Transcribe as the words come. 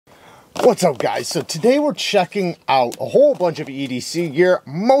What's up, guys? So today we're checking out a whole bunch of EDC gear,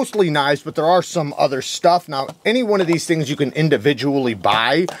 mostly knives, but there are some other stuff. Now, any one of these things you can individually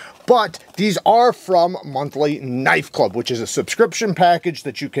buy, but these are from Monthly Knife Club, which is a subscription package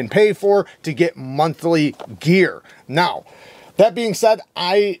that you can pay for to get monthly gear. Now, that being said,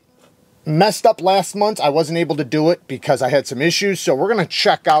 I messed up last month. I wasn't able to do it because I had some issues. So we're going to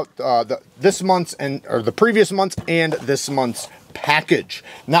check out this month's or the previous month's and this month's package.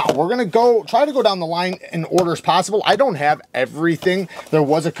 Now we're going to try to go down the line in order as possible. I don't have everything. There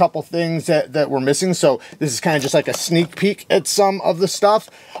was a couple things that were missing. So this is kind of just like a sneak peek at some of the stuff.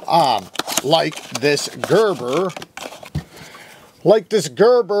 Like this Gerber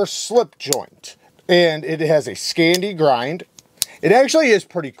slip joint. And it has a Scandi grind. It actually is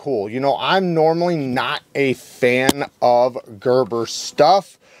pretty cool. You know, I'm normally not a fan of Gerber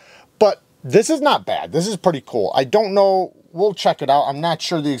stuff, but this is not bad. This is pretty cool. I don't know. We'll check it out. I'm not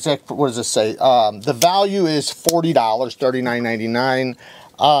sure the exact, what does it say? The value is $40,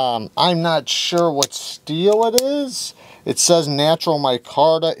 $39.99. I'm not sure what steel it is. It says natural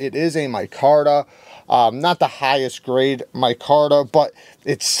micarta. It is a micarta. Not the highest grade micarta, but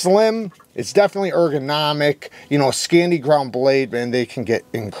it's slim. It's definitely ergonomic. You know, a Scandi ground blade, man, they can get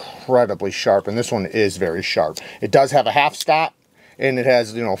incredibly sharp, and this one is very sharp. It does have a half stop, and it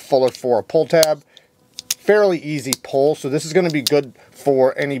has, you know, fuller for a pull tab. Fairly easy pull, so this is going to be good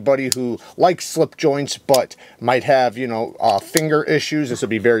for anybody who likes slip joints but might have, you know, finger issues. This will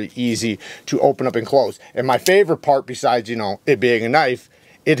be very easy to open up and close. And my favorite part, besides, you know, it being a knife,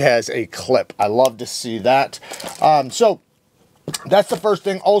 it has a clip. I love to see that. So that's the first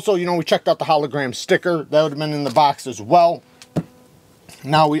thing. Also, you know, we checked out the hologram sticker. That would have been in the box as well.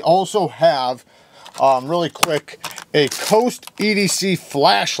 Now we also have, really quick, a Coast EDC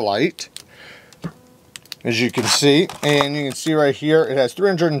flashlight, as you can see. And you can see right here, it has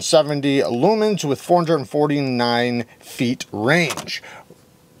 370 lumens with 449 feet range.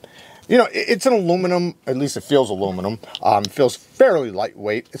 You know, it's an aluminum, at least it feels aluminum. It feels fairly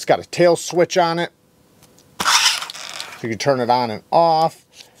lightweight. It's got a tail switch on it. You can turn it on and off.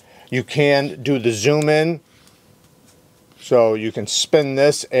 You can do the zoom in. So you can spin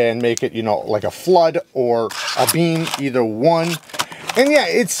this and make it, you know, like a flood or a beam, either one. And yeah,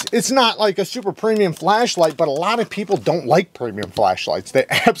 it's not like a super premium flashlight, but a lot of people don't like premium flashlights. They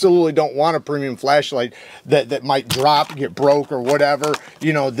absolutely don't want a premium flashlight that might drop, get broke, or whatever.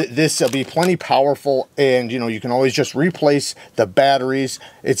 You know, this will be plenty powerful, and, you know, you can always just replace the batteries.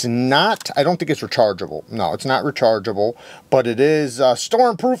 It's not, I don't think it's rechargeable. No, it's not rechargeable, but it is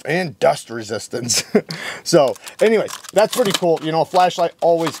storm-proof and dust resistance. So, anyways, that's pretty cool. You know, a flashlight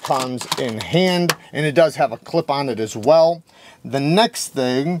always comes in hand, and it does have a clip on it as well. The next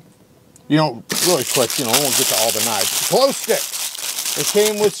thing, you know, really quick, you know, I won't get to all the knives. Glow sticks. It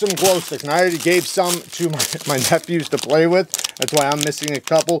came with some glow sticks, and I already gave some to my nephews to play with. That's why I'm missing a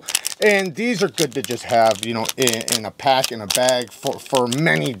couple. And these are good to just have, you know, in a pack, in a bag, for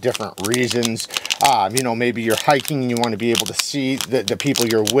many different reasons. You know, maybe you're hiking and you want to be able to see the people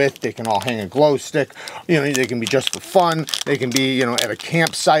you're with. They can all hang a glow stick. You know, they can be just for fun. They can be, you know, at a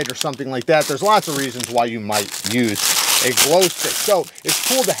campsite or something like that. There's lots of reasons why you might use a glow stick. So it's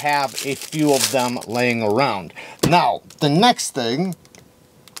cool to have a few of them laying around. Now, the next thing,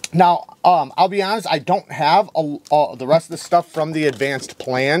 I'll be honest, I don't have the rest of the stuff from the advanced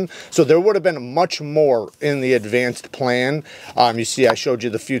plan, so there would have been much more in the advanced plan. You see, I showed you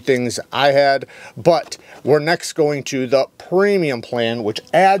the few things I had, but we're next going to the premium plan, which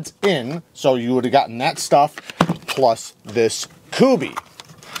adds in, so you would have gotten that stuff, plus this KUBEY.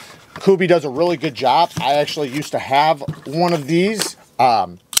 KUBEY does a really good job. I actually used to have one of these.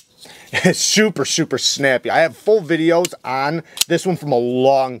 It's super, super snappy. I have full videos on this one from a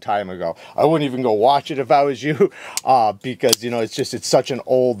long time ago. I wouldn't even go watch it if I was you, because, you know, it's such an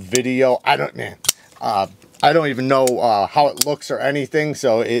old video. I don't even know how it looks or anything,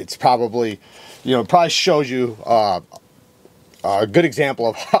 so it's probably, you know, probably shows you a good example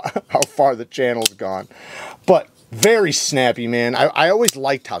of how far the channel's gone. But very snappy, man. I always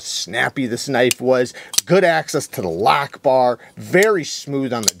liked how snappy this knife was. Good access to the lock bar. Very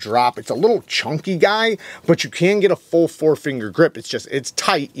smooth on the drop. It's a little chunky guy, but you can get a full 4-finger grip. It's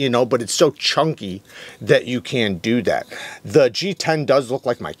tight, you know, but it's so chunky that you can do that. The G10 does look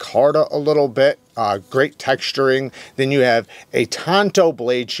like micarta a little bit. Great texturing. Then you have a Tonto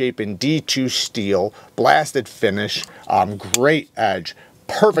blade shape in D2 steel. Blasted finish. Great edge.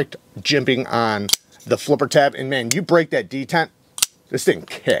 Perfect jimping on the flipper tab, and man, you break that detent, this thing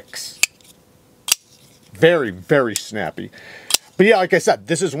kicks. Very, very snappy. But yeah, like I said,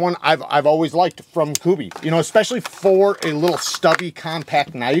 this is one I've always liked from KUBEY. You know, especially for a little stubby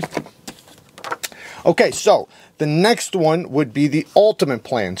compact knife. Okay, so the next one would be the ultimate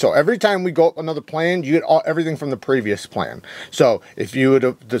plan. So every time we go up another plan, you get everything from the previous plan. So if you would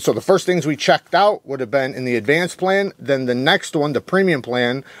have, so the first things we checked out would have been in the advanced plan. Then the next one, the premium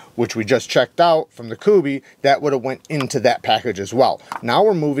plan, which we just checked out from the KUBEY, that would have went into that package as well. Now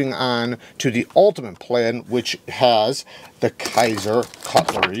we're moving on to the ultimate plan, which has the Kaiser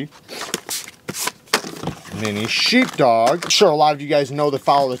cutlery mini sheepdog. I'm sure a lot of you guys know that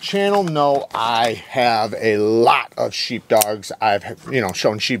follow the channel know I have a lot of sheepdogs. I've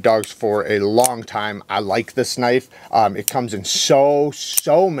shown sheepdogs for a long time. I like this knife. It comes in so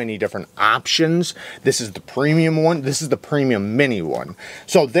many different options. This is the premium one. This is the premium mini one.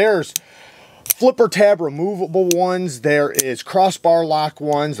 So there's flipper tab removable ones, there is crossbar lock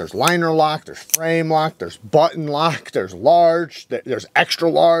ones, there's liner lock, there's frame lock, there's button lock, there's large, there's extra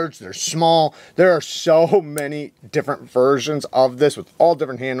large, there's small. There are so many different versions of this with all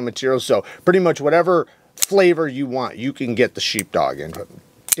different handle materials. So pretty much whatever flavor you want, you can get the sheepdog in. But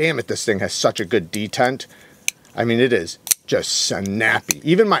damn it, this thing has such a good detent. I mean, it is just snappy.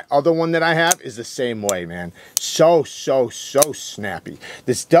 Even my other one that I have is the same way, man. So snappy.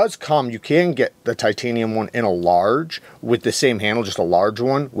 This does come, you can get the titanium one in a large with the same handle, just a large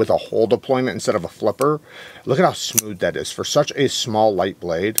one with a hole deployment instead of a flipper. Look at how smooth that is for such a small light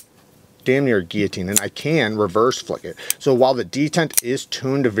blade. Damn near a guillotine, and I can reverse flick it. So while the detent is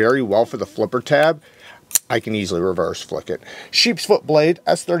tuned very well for the flipper tab, I can easily reverse flick it. Sheep's foot blade,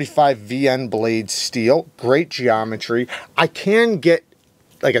 S35 VN blade steel, great geometry. I can get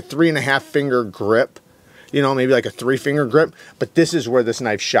like a 3.5 finger grip, you know, maybe like a 3 finger grip, but this is where this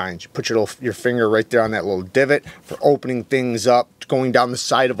knife shines. You put your finger right there on that little divot for opening things up, going down the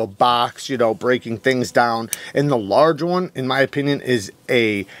side of a box, you know, breaking things down. And the large one, in my opinion, is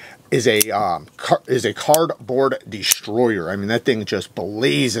a cardboard destroyer. I mean, that thing just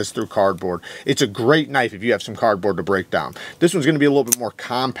blazes through cardboard. It's a great knife if you have some cardboard to break down. This one's going to be a little bit more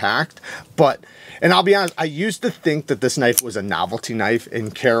compact, but, and I'll be honest, I used to think that this knife was a novelty knife,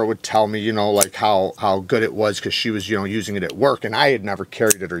 and Kara would tell me, you know, like how good it was because she was, you know, using it at work, and I had never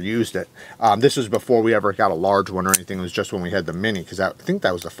carried it or used it. This was before we ever got a large one or anything. It was just when we had the mini, because I think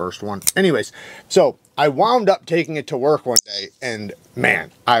that was the first one. Anyways, so I wound up taking it to work one day, and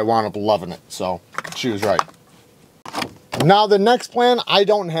man, I wound up loving it. So she was right. Now the next plan I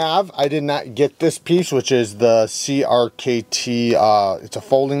don't have. I did not get this piece, which is the CRKT. It's a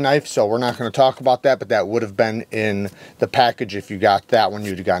folding knife, so we're not going to talk about that, but that would have been in the package. If you got that one,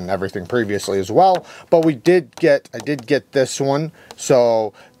 you'd have gotten everything previously as well. But I did get this one.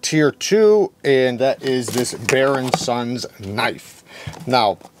 So tier 2, and that is this Bear & Sons knife.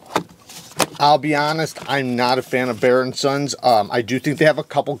 Now, I'll be honest, I'm not a fan of Bear & Sons. I do think they have a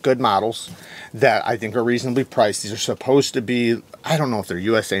couple good models that I think are reasonably priced. These are supposed to be, I don't know if they're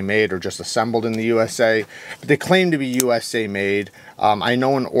USA made or just assembled in the USA, but they claim to be USA made. I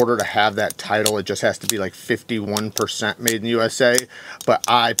know in order to have that title, it just has to be like 51% made in the USA, but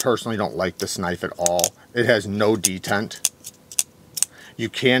I personally don't like this knife at all. It has no detent. You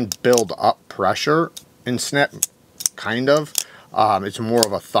can build up pressure in snap, kind of. It's more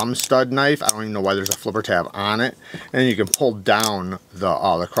of a thumb stud knife. I don't even know why there's a flipper tab on it. And you can pull down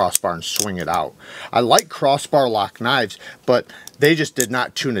the crossbar and swing it out. I like crossbar lock knives, but they just did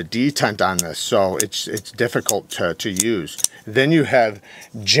not tune a detent on this, so it's difficult to use. Then you have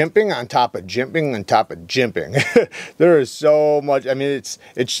jimping on top of jimping on top of jimping. There is so much. I mean,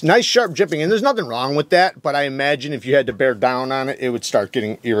 it's nice sharp jimping, and there's nothing wrong with that, but I imagine if you had to bear down on it, it would start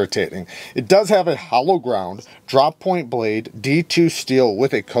getting irritating. It does have a hollow ground, drop point blade, D2 steel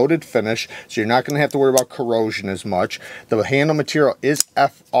with a coated finish, so you're not going to have to worry about corrosion as much. The handle material is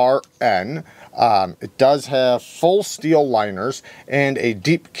FRN. It does have full steel liners and a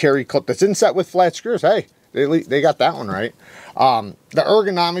deep carry clip that's inset with flat screws. Hey, they got that one right. The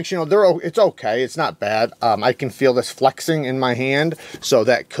ergonomics, you know, it's okay. It's not bad. I can feel this flexing in my hand, so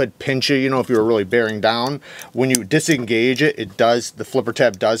that could pinch you, you know, if you were really bearing down. When you disengage it, the flipper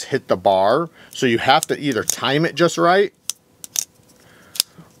tab does hit the bar, so you have to either time it just right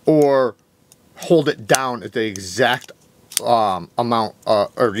or hold it down at the exact amount,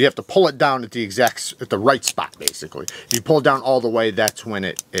 or you have to pull it down at the right spot, basically. If you pull it down all the way, that's when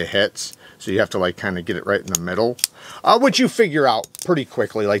it hits. So you have to like kind of get it right in the middle, which you figure out pretty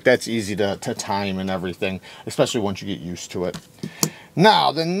quickly. Like that's easy to time and everything, especially once you get used to it.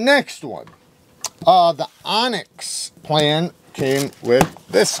 Now the next one, the Onyx plan came with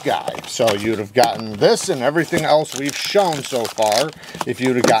this guy. So you'd have gotten this and everything else we've shown so far if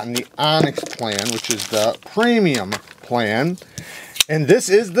you'd have gotten the Onyx plan, which is the premium plan. and this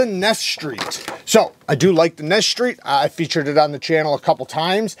is the Nest Street. So I do like the Nest Street. I featured it on the channel a couple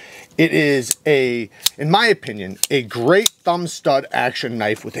times. It is in my opinion, a great thumb stud action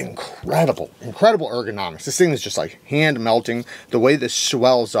knife with incredible ergonomics. This thing is just like hand melting. The way this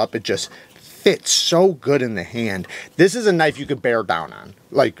swells up, it just fits so good in the hand. This is a knife you could bear down on,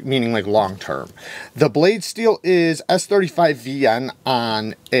 like meaning like long term. The blade steel is S35VN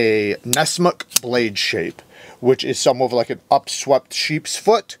on a Nessmuk blade shape, which is somewhat of like an upswept sheep's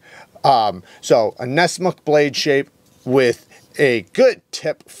foot. So a Nessmuk blade shape with a good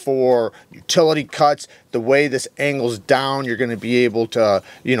tip for utility cuts. The way this angles down, you're going to be able to,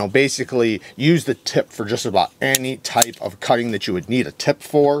 you know, basically use the tip for just about any type of cutting that you would need a tip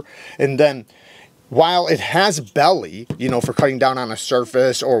for. And then while it has belly, you know, for cutting down on a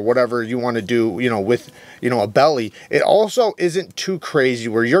surface or whatever you want to do, you know, with, you know, a belly, it also isn't too crazy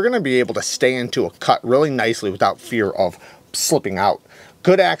where you're going to be able to stay into a cut really nicely without fear of slipping out.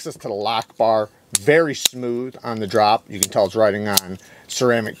 Good access to the lock bar. Very smooth on the drop. You can tell it's riding on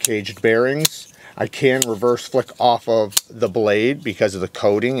ceramic caged bearings. I can reverse flick off of the blade because of the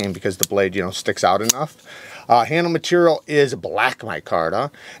coating and because the blade, you know, sticks out enough. Handle material is black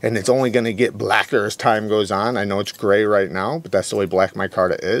micarta, and it's only going to get blacker as time goes on. I know it's gray right now, but that's the way black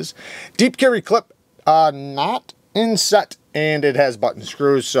micarta is. Deep carry clip, not inset, and it has button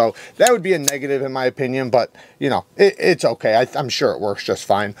screws, so that would be a negative in my opinion, but you know, it's okay. I'm sure it works just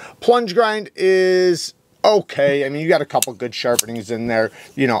fine. Plunge grind is okay. I mean, you got a couple good sharpenings in there.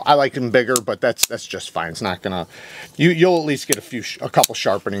 You know, I like them bigger, but that's just fine. It's not gonna, you'll at least get a couple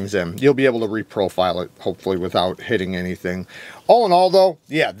sharpenings in. You'll be able to reprofile it hopefully without hitting anything. All in all though,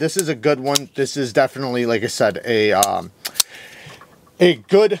 yeah, this is a good one. This is definitely, like I said, a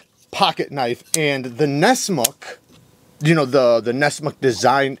good pocket knife. And the Nessmuk, you know, the Nessmuk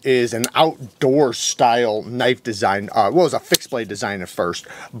design is an outdoor style knife design. Well, it was a fixed blade design at first,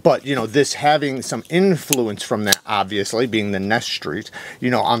 but you know, this having some influence from that, obviously being the Nest Street,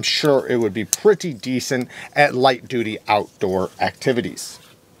 you know, I'm sure it would be pretty decent at light duty outdoor activities.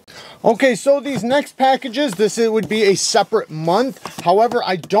 Okay, so these next packages, it would be a separate month. However,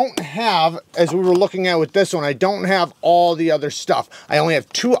 I don't have, as we were looking at with this one, I don't have all the other stuff. I only have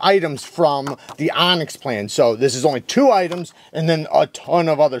 2 items from the Onyx plan. So this is only 2 items and then a ton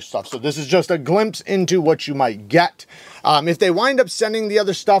of other stuff. So this is just a glimpse into what you might get. If they wind up sending the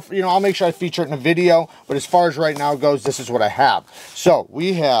other stuff, you know, I'll make sure I feature it in a video. But as far as right now goes, this is what I have. So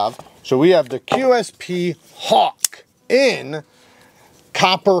we have the QSP Hawk in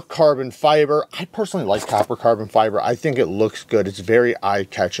copper carbon fiber. I personally like copper carbon fiber. I think it looks good. It's very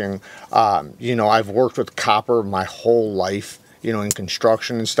eye-catching. You know, I've worked with copper my whole life, you know, in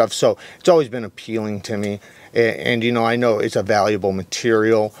construction and stuff, so it's always been appealing to me. And you know, I know it's a valuable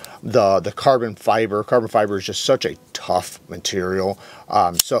material. The carbon fiber is just such a tough material.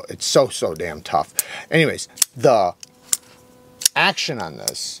 So it's so damn tough. Anyways, the action on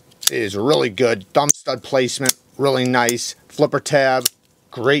this is really good. Thumb stud placement, really nice. Flipper tab,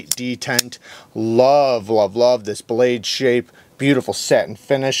 great detent. Love this blade shape. Beautiful satin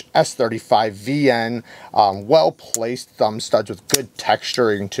finish. S35VN. Well placed thumb studs with good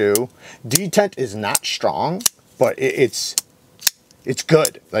texturing too. Detent is not strong, but it's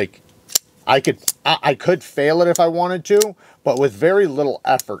good. Like I could fail it if I wanted to, but with very little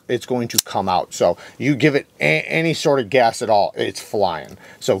effort, it's going to come out. So you give it any sort of gas at all, it's flying.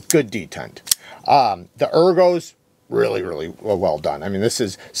 So good detent. The ergos, really well done. I mean, this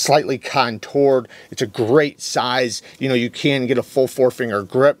is slightly contoured. It's a great size. You know, you can get a full 4-finger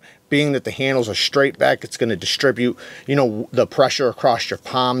grip. Being that the handles are straight back, it's going to distribute, you know, the pressure across your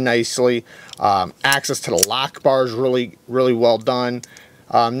palm nicely. Access to the lock bar is really well done.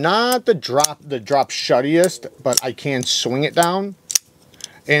 Not the drop shuttiest, but I can swing it down.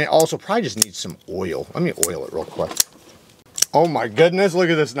 And it also probably just needs some oil. Let me oil it real quick. Oh my goodness, look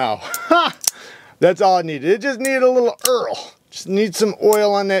at this now. That's all it needed. It just needed a little Earl. Just need some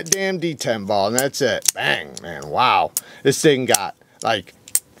oil on that damn detent ball, and that's it. Bang, man, wow. This thing got like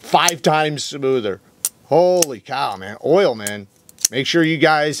 5 times smoother. Holy cow, man. Oil, man. Make sure you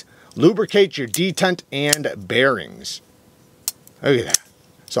guys lubricate your detent and bearings. Look at that.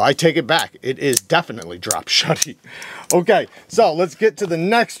 So I take it back. It is definitely drop shutty. Okay, so let's get to the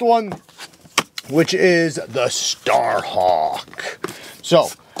next one, which is the Starhawk. So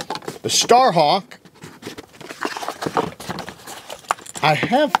the Starhawk, I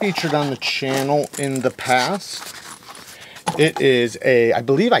have featured on the channel in the past. It is I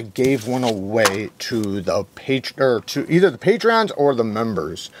believe I gave one away to the to either the Patreons or the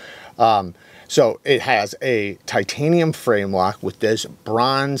members. So it has a titanium frame lock with this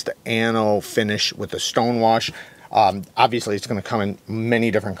bronzed anno finish with a stone wash. Obviously, it's going to come in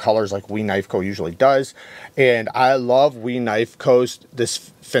many different colors like We Knife Co. usually does. And I love We Knife Co.'s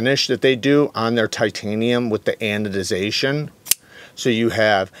this finish that they do on their titanium with the anodization. So you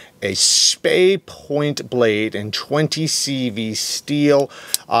have a spay point blade in 20 CV steel.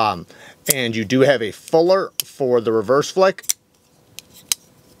 And you do have a fuller for the reverse flick.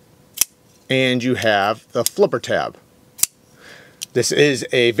 And you have the flipper tab. This is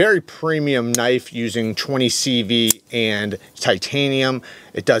a very premium knife using 20 CV and titanium.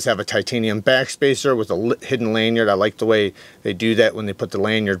 It does have a titanium backspacer with a hidden lanyard. I like the way they do that when they put the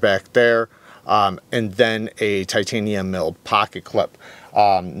lanyard back there. And then a titanium milled pocket clip.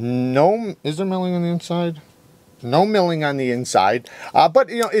 Is there milling on the inside? No milling on the inside, but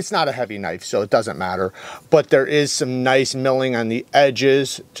you know, it's not a heavy knife, so it doesn't matter. But there is some nice milling on the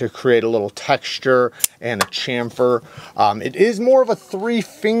edges to create a little texture and a chamfer. It is more of a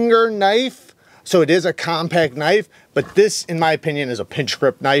 3-finger knife, so it is a compact knife, but this, in my opinion, is a pinch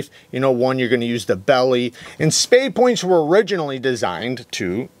grip knife. You know, one, you're going to use the belly, and spay points were originally designed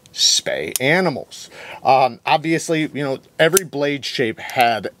to spay animals. Obviously, you know, every blade shape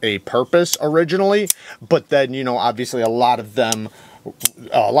had a purpose originally, but then, you know, obviously a lot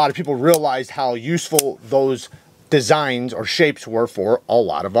of people realized how useful those designs or shapes were for a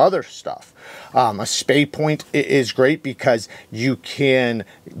lot of other stuff. A spay point is great because you can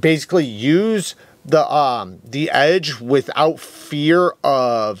basically use the edge without fear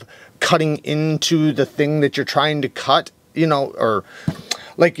of cutting into the thing that you're trying to cut, you know, or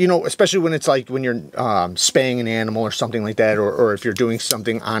like, you know, especially when it's like when you're spaying an animal or something like that, or if you're doing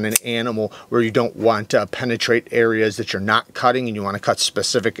something on an animal where you don't want to penetrate areas that you're not cutting and you want to cut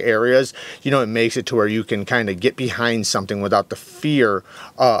specific areas, you know, it makes it to where you can kind of get behind something without the fear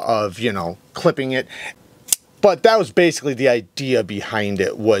of, you know, clipping it. But that was basically the idea behind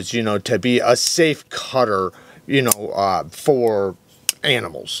it, was, you know, to be a safe cutter, you know, for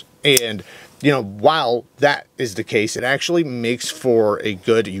animals. And you know, while that is the case, it actually makes for a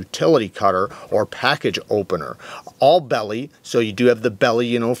good utility cutter or package opener. All belly, so you do have the belly,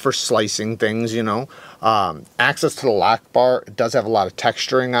 you know, for slicing things, you know. Access to the lock bar, it does have a lot of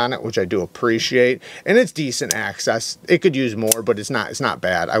texturing on it, which I do appreciate. And it's decent access. It could use more, but it's not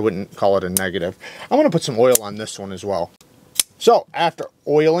bad. I wouldn't call it a negative. I'm going to put some oil on this one as well. So after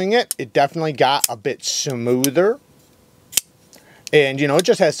oiling it, it definitely got a bit smoother. And, you know, it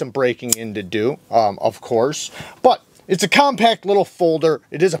just has some breaking in to do, of course. But it's a compact little folder.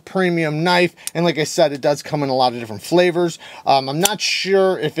 It is a premium knife. And like I said, it does come in a lot of different flavors. I'm not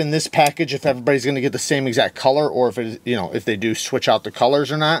sure if in this package, if everybody's going to get the same exact color, or if it, you know, if they do switch out the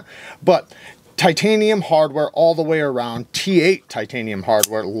colors or not. But titanium hardware all the way around. T8 titanium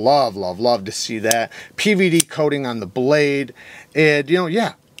hardware. Love, love, love to see that. PVD coating on the blade. And, you know,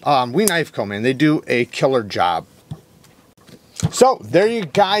 yeah, We Knife Co., man, they do a killer job. So there you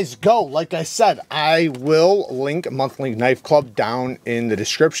guys go. Like I said, I will link Monthly Knife Club down in the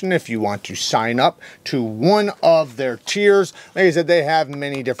description if you want to sign up to one of their tiers. Like I said, they have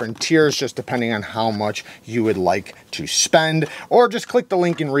many different tiers, just depending on how much you would like to spend, or just click the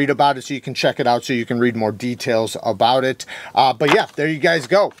link and read about it so you can check it out, so you can read more details about it. But yeah, there you guys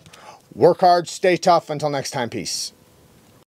go. Work hard, stay tough. Until next time, peace.